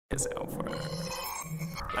His for it.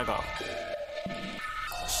 Like off.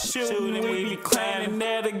 Shooting, we be clowning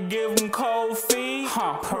there to give them cold feet.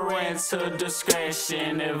 Parental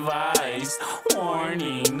discretion advised.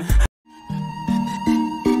 Warning.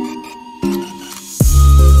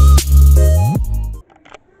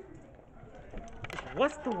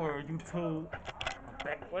 What's the word, YouTube?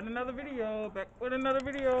 Back with another video.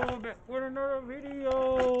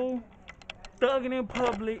 Thugging in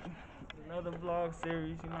public. Another vlog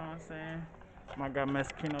series, you know what I'm saying? My guy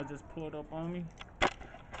Mexicano just pulled up on me.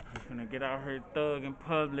 We're gonna get out here thug in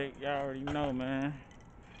public. Y'all already know, man.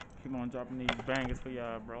 Keep on dropping these bangers for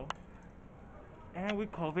y'all, bro. And we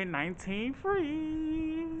COVID-19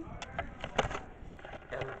 free.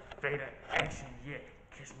 Elevator action, yeah.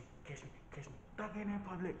 Catch me. Thugging in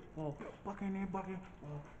public. Whoa, bucking in bucket.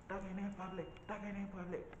 Whoa, thugging in public.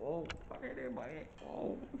 Whoa, bucking in bucket.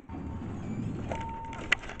 Whoa.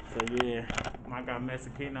 So yeah, my guy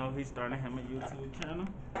Mexicano, he's starting him a YouTube channel.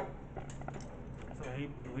 So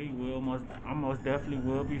he will most definitely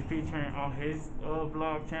will be featuring on his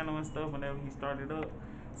vlog channel and stuff whenever he started up.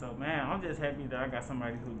 So man, I'm just happy that I got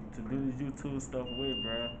somebody to do this YouTube stuff with,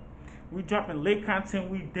 bro. We dropping lit content.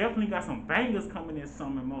 We definitely got some bangers coming in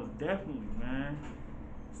summer, most definitely, man.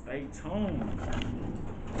 Stay tuned.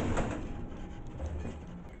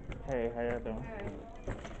 Hey, how y'all doing? Hey.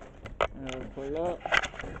 Pull up.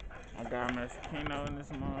 I got Mexicano in this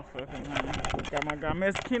motherfucker, man. Got my guy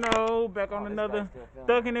Mexicano back on another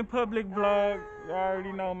Thugging in Public vlog. Y'all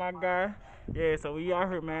already know my guy. Yeah, so we out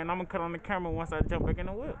here, man. I'm gonna cut on the camera once I jump back in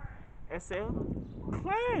the whip. SL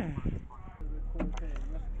Clan.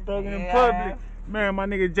 Thugging in Public. Man, my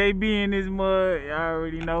nigga JB in this mud. Y'all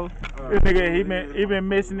already know. This nigga, he been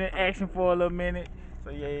missing in action for a little minute. So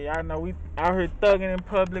yeah, y'all know we out here thugging in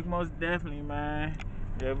public, most definitely, man.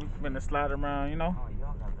 Yeah, we finna slide around, you know.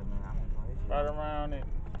 Slide around and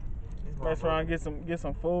mess around, get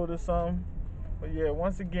some food or something. But yeah,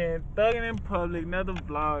 once again, thugging in public, another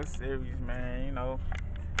vlog series, man. You know.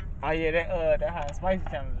 Oh yeah, that hot and spicy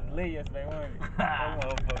challenge was lit yesterday, wasn't it? That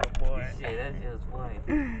motherfucker, boy. Shit, that shit was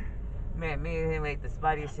funny. Man, me and him ate the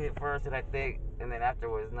spicy shit first, and I think, and then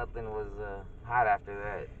afterwards, nothing was hot after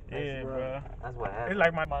that. Yeah, bro. That's what happened. It's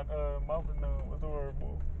like my mouth what's the word,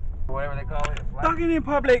 boy? Whatever they call it. Thugging in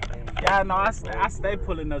public. Y'all know I stay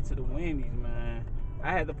pulling up to the Wendy's, man.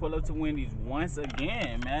 I had to pull up to Wendy's once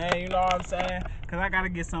again, man. You know what I'm saying? Cause I gotta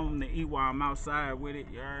get something to eat while I'm outside with it.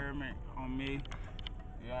 You heard me? On me.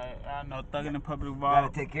 Yeah, I know thugging in public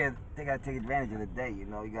vlog. They gotta take advantage of the day, you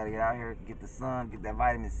know. You gotta get out here, get the sun, get that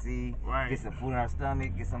vitamin C, right. Get some food in our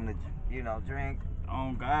stomach, get something to, drink.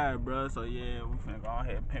 On God, bro. So yeah, we finna go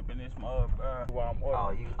ahead and pimping this mug, bro. While I'm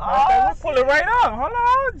ordering. Oh, we pull it right up. Hold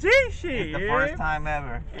on, G shit. It's the first time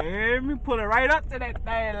ever. Yeah, me pull it right up to that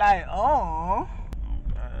thing like, oh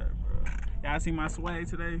God, bro. Y'all see my swag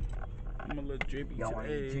today? I'm a little drippy Y'all want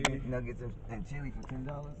to eat today. chicken nuggets and chili for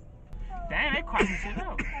 $10? Damn, they cracking shit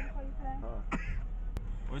up.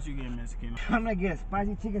 What you getting, Mexicano? I'm gonna get a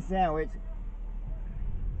spicy chicken sandwich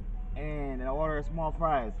and an order of small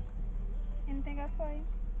fries. Anything else for you?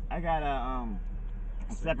 I got a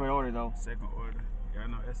separate order though. Second order. Yeah, I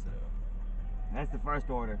know SL. That's the first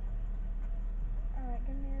order. Alright,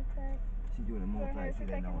 give me a sec. She doing a multi. She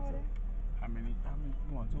didn't know what's up. How many?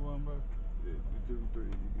 You want 2 of them, bro? Yeah, 2, 3.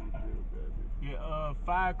 Yeah,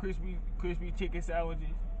 5 crispy chicken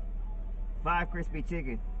sandwiches. 5 crispy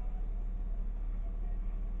chicken.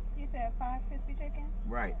 You said 5 crispy chicken?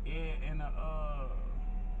 Right. Yeah,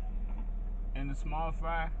 and a small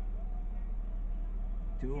fry.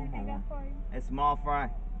 2 of them Anything or else one? for you? A small fry.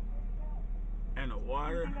 And a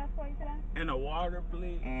water. Anything else for you today? And a water,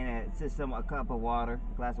 please. And a cup of water,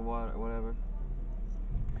 a glass of water, or whatever.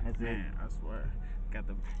 That's it. Man, I swear. Got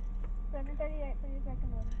the. $7.38 for your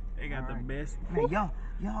second order. They got the best. Man,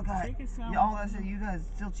 y'all got Chicken sandwich. y'all. I said you guys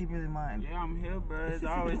still cheaper than mine. Yeah, I'm here, bro. It's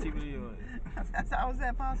always cheaper than yours. How is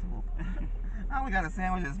that possible? I only got a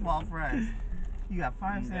sandwich and small fries. You got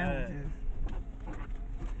 5 sandwiches.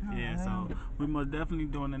 Yeah, so we most definitely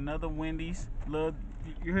doing another Wendy's. Little,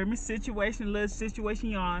 you heard me? Little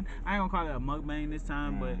situation on. I ain't gonna call it a mukbang this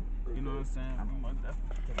time, but you know what I'm saying. We most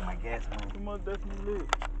definitely taking my gas money. We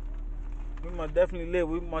most definitely lit.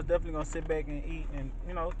 We most definitely gonna sit back and eat and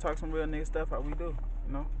talk some real nigga stuff how we do,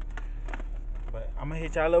 you know. But I'm gonna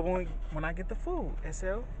hit y'all up when I get the food.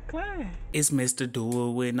 SL Clan. It's Mr.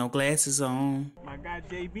 Doer with no glasses on. My guy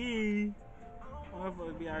JB.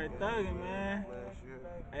 Motherfuckers be out here thugging, man.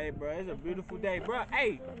 Hey, bro, it's a beautiful day, bro.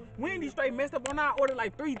 Hey, Wendy straight messed up on our order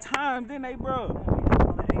like 3 times, didn't they, bro?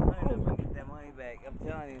 Get that money back. I'm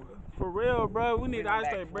telling you. For real, bro. We need our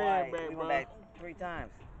straight bread back, we bro. went back 3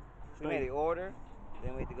 times. We made the order.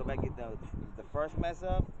 Then we had to go back get the first mess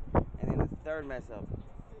up, and then the third mess up.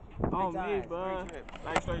 On me, times, bro. 3 trips.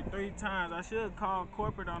 Like straight 3 times. I should call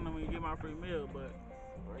corporate on them and get my free meal, but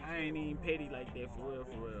I ain't even petty like that for real,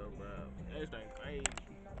 bro. That's straight crazy.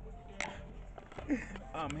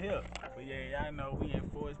 I'm here. But yeah, y'all know we in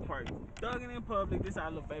Forest Park. Thuggin' in public. This our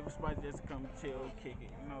little favorite spot just to come chill, kick it,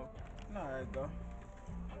 you know. You know how it go.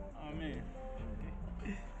 Oh man.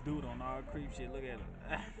 Dude on all creep shit, look at it.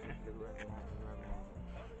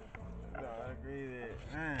 No, I agree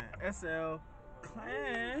with that. SL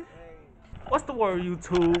Clan. What's the word,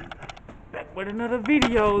 YouTube? Back with another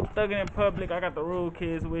video. Thuggin' in public. I got the rude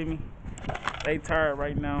kids with me. They tired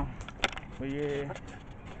right now. But yeah.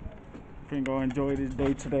 Finna go enjoy this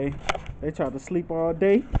day today. They tried to sleep all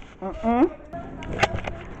day. Did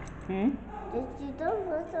you don't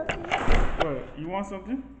want something? What? You want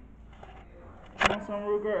something? You want some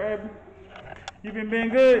rude girl, Abby? You been being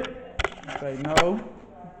good? Say no.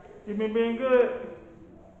 You been being good?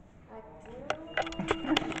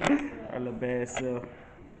 Our little bad self.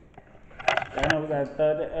 I know we got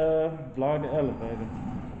vlog the elevator.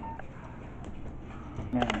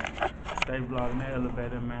 Man, stay vlogging the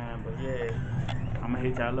elevator, man. But yeah, I'ma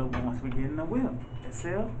hit y'all up once we get in the whip.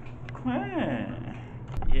 SL Clan.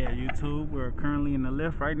 Yeah, YouTube, we're currently in the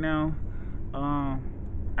lift right now. I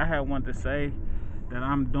had one to say that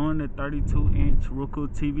I'm doing the 32-inch Roku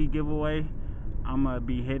TV giveaway. I'm gonna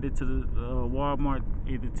be headed to the Walmart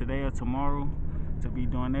either today or tomorrow to be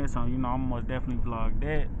doing that. So you know, I'm most definitely vlog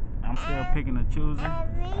that. I'm still picking and choosing.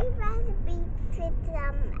 Every recipe with some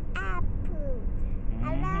apples.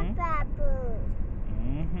 I love apples.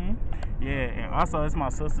 Yeah, and also it's my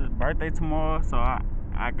sister's birthday tomorrow, so I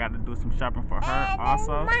got to do some shopping for her And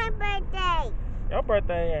also. it's my birthday. Your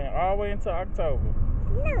birthday ain't all the way until October.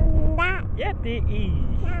 No, not. Yeah, it is.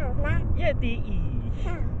 No, not. Yeah, it is.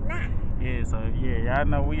 No, not. Yeah, so yeah, y'all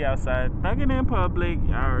know we outside thugging in public.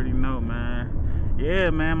 Y'all already know, man.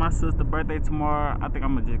 Yeah, man, my sister's birthday tomorrow. I think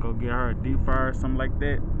I'm gonna just go get her a deep fryer or something like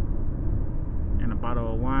that. And a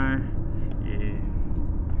bottle of wine. Yeah.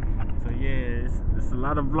 So yeah, it's a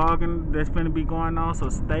lot of vlogging that's gonna be going on. So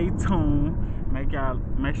stay tuned. Make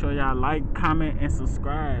sure y'all like, comment, and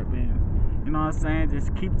subscribe. And you know what I'm saying?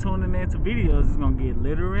 Just keep tuning in to videos. It's gonna get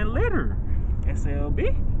litter and litter.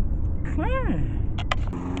 SLB Clan.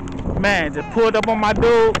 Man, just pulled up on my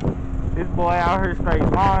dude. This boy out here straight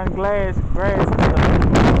mowing grass and stuff.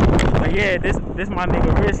 But yeah, this my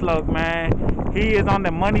nigga Risloke, man. He is on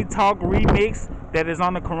the Money Talk remix that is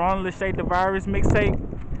on the Corona Let's Shake the Virus mixtape.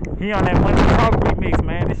 He on that Money Talk remix,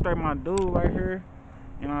 man. This straight my dude right here.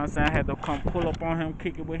 You know what I'm saying? I had to come pull up on him,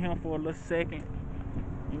 kick it with him for a little second.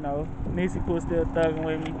 You know, Nisi Poo still thugging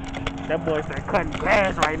with me. That boy straight cutting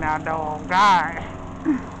grass right now, though. Oh God.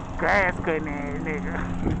 Grass cutting ass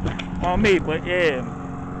nigga. On me, but yeah.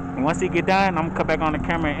 Once he get done, I'm gonna come back on the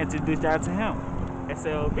camera and introduce y'all to him.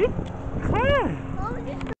 SLB Clan.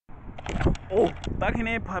 Oh, thugging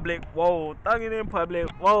in public. Whoa, thugging in public.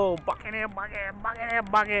 Whoa, bucking in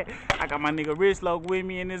bucket. I got my nigga Risloke with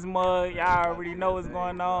me in this mug. Y'all already know what's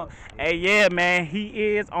going on. Hey, yeah, man, he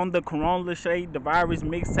is on the Corona Let's Shake the Virus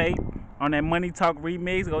mixtape on that Money Talk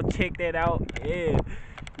remix. Go check that out. Yeah.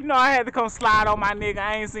 You know, I had to come slide on my nigga.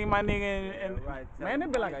 I ain't seen my nigga in man,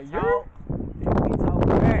 it been like a year.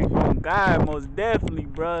 Oh God, most definitely,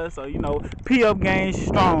 bruh. So you know, P-Up game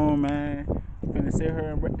strong, man. Finna sit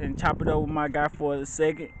here and chop it up with my guy for a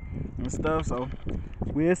second and stuff. So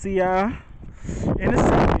we'll see y'all in a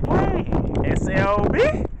second.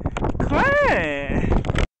 SLB Clan.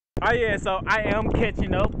 Oh yeah, so I am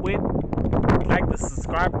catching up with like the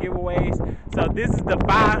subscribe giveaways. So this is the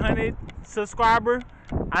 500 subscriber.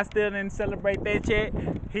 I still didn't celebrate that yet.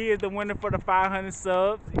 He is the winner for the 500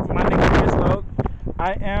 subs. My nigga Risloke.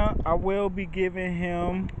 I will be giving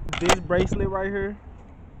him this bracelet right here.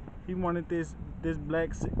 He wanted this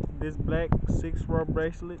black 6-row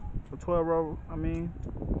bracelet, or 12-row, I mean.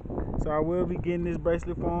 So I will be getting this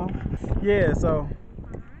bracelet for him. Yeah, so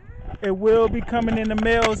it will be coming in the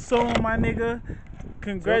mail soon, my nigga.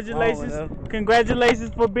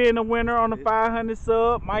 Congratulations for being a winner on the 500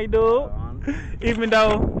 sub, my dude. Even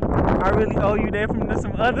though I really owe you that from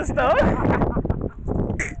some other stuff.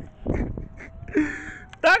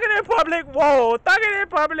 Thuggin' in public, whoa. Thuggin' in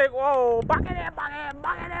public, whoa. Bucket,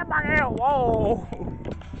 whoa.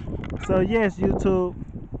 So yes, YouTube.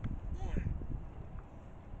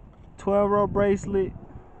 12-row bracelet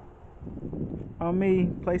on me,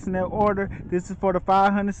 placing that order. This is for the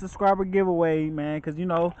 500 subscriber giveaway, man. Cause you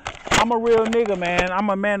know, I'm a real nigga, man.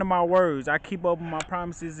 I'm a man of my words. I keep up with my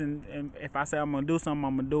promises, and if I say I'm gonna do something,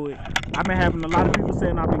 I'm gonna do it. I've been having a lot of people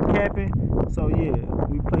saying I've been capping. So yeah,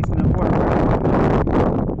 we placing that order.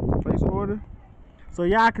 So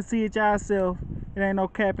y'all can see it yourself. It ain't no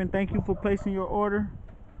capping. Thank you for placing your order.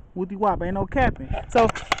 Woody Wop, ain't no capping. So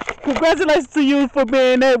congratulations to you for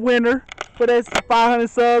being that winner for that 500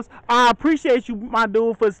 subs. I appreciate you, my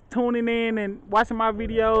dude, for tuning in and watching my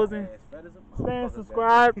videos and staying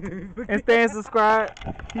subscribed.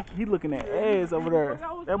 He looking at ads over there.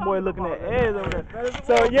 That boy looking at ads over there.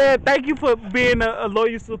 So yeah, thank you for being a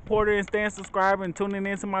loyal supporter and staying subscribed and tuning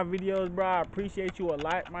into my videos, bro. I appreciate you a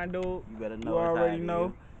lot, my dude. You better know. You already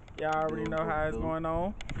know. Y'all already know how it's going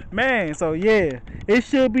on. Man, so yeah, it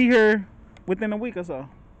should be here within a week or so.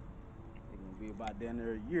 It's gonna be about down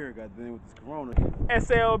there a year, goddamn, with this corona.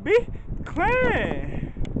 SLB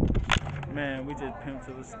Clan. Man, we just pimped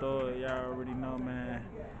to the store. Y'all already know, man.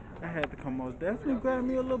 I had to come most definitely grab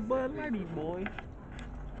me a little Bud Lighty, boy.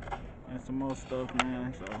 And some more stuff,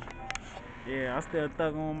 man. So, yeah, I still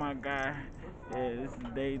thugging on my guy. Yeah, this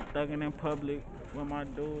day thugging in public with my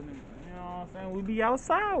dude. And, you know what I'm saying? We be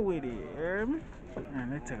outside with it, you hear me? Man,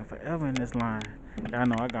 they taking forever in this line. Y'all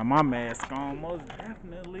know I got my mask on, most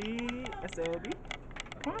definitely. SLB.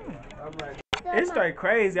 Fine. It's straight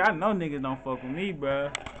crazy. I know niggas don't fuck with me,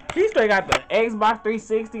 bro. He straight got the Xbox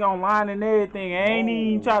 360 online and everything. I ain't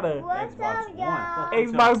even try to.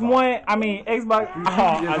 Xbox One. I mean, Xbox.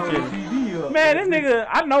 Oh, man, this nigga,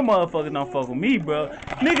 I know motherfuckers don't fuck with me, bro.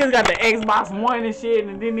 Niggas got the Xbox One and shit,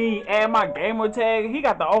 and then he add my gamer tag. He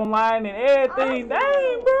got the online and everything.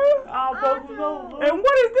 Dang, bro. I don't fuck with no. And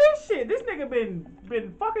what is this shit? This nigga been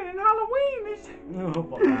fucking in Halloween and shit.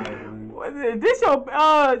 This your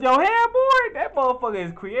headboard? That motherfucker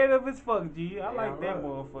is creative as fuck, G. I like that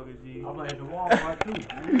motherfucker, G. I'm like the Walmart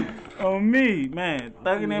too. On me, man.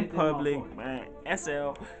 Thugging in public, man.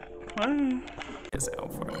 SL. SL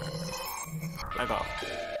for it. Let go.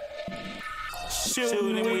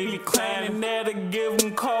 Shooting, we be clanning there to give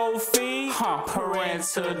them cold feet.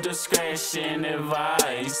 Parental discretion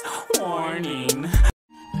advised. Warning.